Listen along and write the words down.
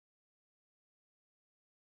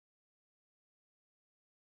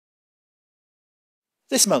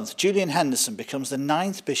This month, Julian Henderson becomes the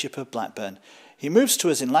 9th Bishop of Blackburn. He moves to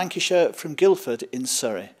us in Lancashire from Guildford in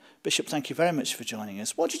Surrey. Bishop, thank you very much for joining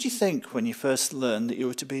us. What did you think when you first learned that you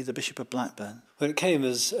were to be the Bishop of Blackburn? Well, it came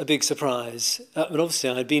as a big surprise. Obviously,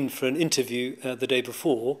 I had been for an interview the day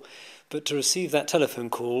before, but to receive that telephone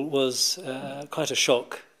call was quite a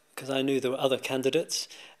shock, because I knew there were other candidates,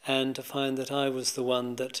 and to find that I was the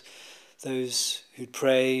one that those who'd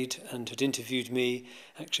prayed and had interviewed me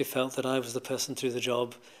actually felt that I was the person through the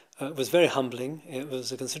job. It was very humbling. It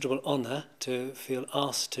was a considerable honour to feel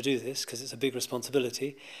asked to do this, because it's a big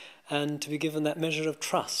responsibility, and to be given that measure of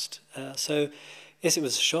trust. So, yes, it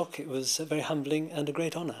was a shock. It was very humbling and a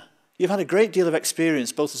great honour. You've had a great deal of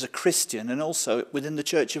experience, both as a Christian and also within the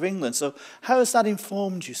Church of England. So how has that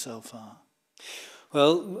informed you so far?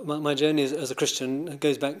 Well, my journey as a Christian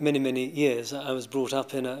goes back many, many years. I was brought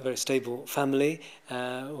up in a very stable family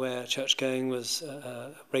where church-going was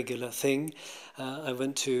a regular thing. I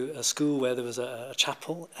went to a school where there was a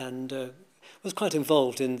chapel and was quite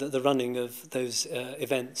involved in the running of those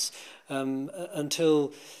events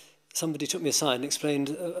until somebody took me aside and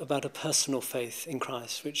explained about a personal faith in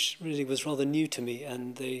Christ, which really was rather new to me.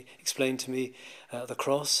 And they explained to me the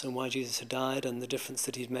cross and why Jesus had died and the difference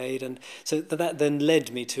that he'd made. And so that then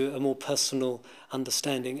led me to a more personal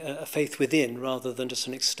understanding, a faith within rather than just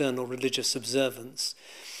an external religious observance.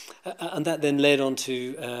 And that then led on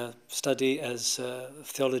to study as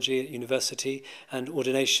theology at university and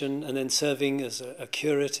ordination, and then serving as a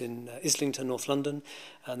curate in Islington, North London,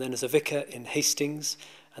 and then as a vicar in Hastings,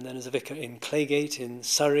 and then as a vicar in Claygate in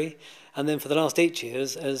Surrey, and then for the last 8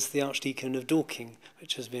 years as the Archdeacon of Dorking,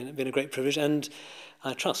 which has been a great privilege, and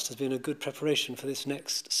I trust has been a good preparation for this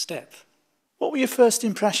next step. What were your first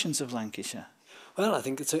impressions of Lancashire? Well, I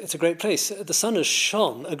think it's a great place. The sun has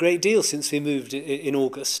shone a great deal since we moved in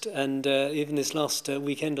August, and even this last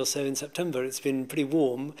weekend or so in September, it's been pretty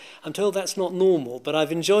warm. I'm told that's not normal, but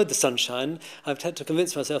I've enjoyed the sunshine. I've had to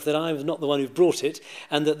convince myself that I was not the one who brought it,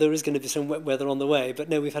 and that there is going to be some wet weather on the way. But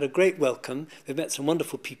no, we've had a great welcome. We've met some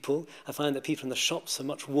wonderful people. I find that people in the shops are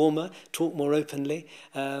much warmer, talk more openly,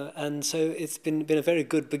 and so it's been a very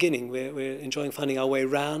good beginning. We're enjoying finding our way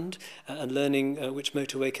round and learning which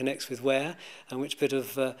motorway connects with where, and which bit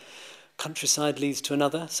of countryside leads to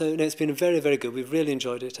another. So no, it's been very, very good. We've really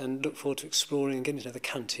enjoyed it and look forward to exploring and getting to know the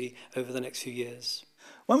county over the next few years.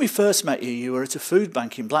 When we first met you, you were at a food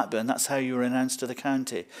bank in Blackburn. That's how you were announced to the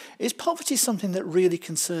county. Is poverty something that really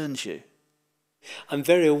concerns you? I'm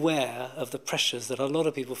very aware of the pressures that a lot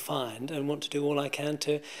of people find and want to do all I can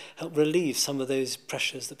to help relieve some of those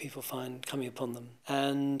pressures that people find coming upon them.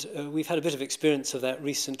 And we've had a bit of experience of that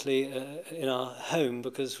recently in our home,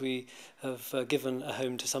 because we have given a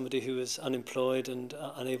home to somebody who was unemployed and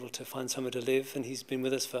unable to find somewhere to live, and he's been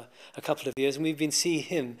with us for a couple of years, and we've been seeing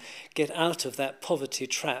him get out of that poverty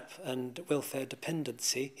trap and welfare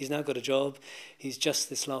dependency. He's now got a job. He's just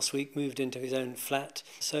this last week moved into his own flat.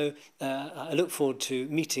 So I look forward to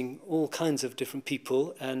meeting all kinds of different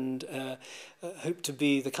people and hope to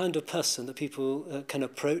be the kind of person that people can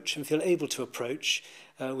approach and feel able to approach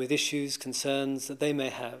with issues, concerns that they may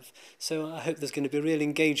have. So I hope there's going to be a real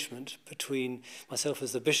engagement between myself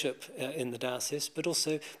as the bishop in the diocese, but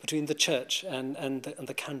also between the church and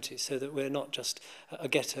the county, so that we're not just a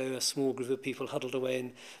ghetto, a small group of people huddled away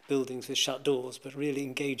in buildings with shut doors, but really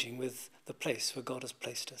engaging with the place where God has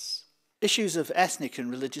placed us. Issues of ethnic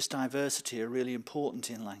and religious diversity are really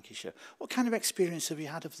important in Lancashire. What kind of experience have you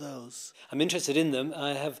had of those? I'm interested in them.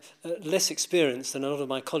 I have less experience than a lot of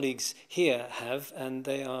my colleagues here have, and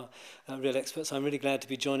they are real experts. I'm really glad to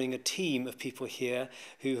be joining a team of people here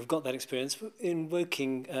who have got that experience. In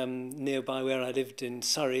Woking, nearby where I lived in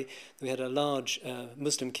Surrey, we had a large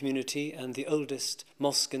Muslim community, and the oldest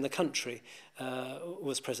mosque in the country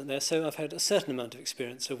was present there. So I've had a certain amount of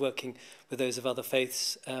experience of working with those of other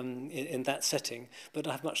faiths in that setting, but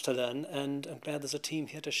I have much to learn, and I'm glad there's a team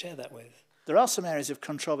here to share that with. There are some areas of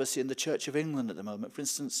controversy in the Church of England at the moment, for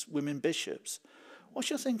instance, women bishops. What's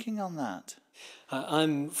your thinking on that?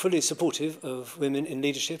 I'm fully supportive of women in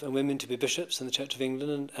leadership and women to be bishops in the Church of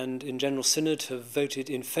England, and in General Synod have voted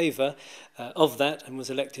in favour of that and was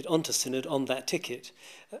elected onto Synod on that ticket.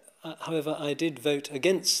 However, I did vote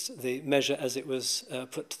against the measure as it was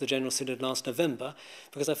put to the General Synod last November,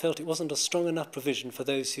 because I felt it wasn't a strong enough provision for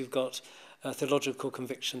those who've got a theological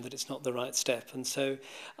conviction that it's not the right step. And so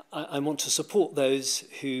I want to support those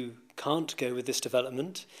who can't go with this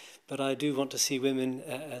development, but I do want to see women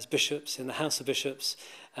as bishops in the House of Bishops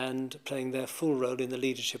and playing their full role in the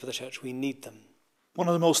leadership of the church. We need them. One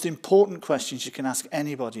of the most important questions you can ask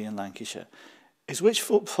anybody in Lancashire is, which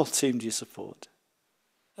football team do you support?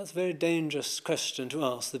 That's a very dangerous question to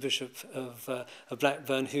ask the Bishop of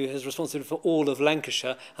Blackburn, who has responsibility for all of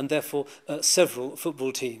Lancashire and therefore several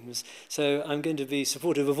football teams. So I'm going to be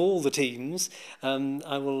supportive of all the teams.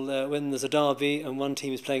 I will, when there's a derby and one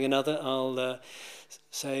team is playing another, I'll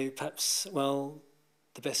say perhaps, well,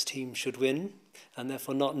 the best team should win, and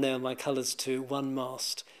therefore not nail my colours to one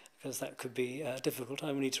mast, because that could be difficult.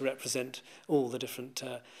 I will need to represent all the different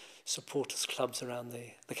supporters clubs around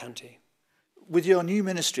the county. With your new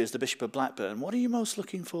ministry as the Bishop of Blackburn, what are you most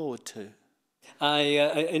looking forward to?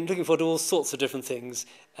 I'm looking forward to all sorts of different things,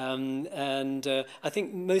 and I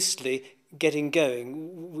think mostly getting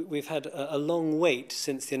going. We've had a long wait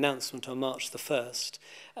since the announcement on March the 1st,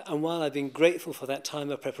 and while I've been grateful for that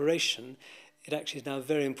time of preparation, it actually is now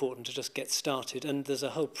very important to just get started, and there's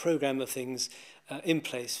a whole programme of things in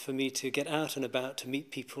place for me to get out and about, to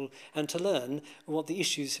meet people and to learn what the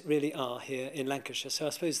issues really are here in Lancashire. So I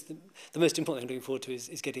suppose the most important thing I'm looking forward to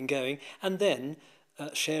is getting going, and then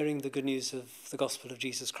sharing the good news of the gospel of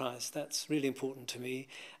Jesus Christ. That's really important to me,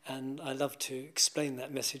 and I love to explain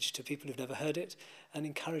that message to people who've never heard it and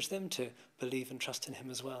encourage them to believe and trust in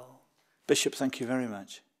him as well. Bishop, thank you very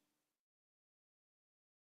much.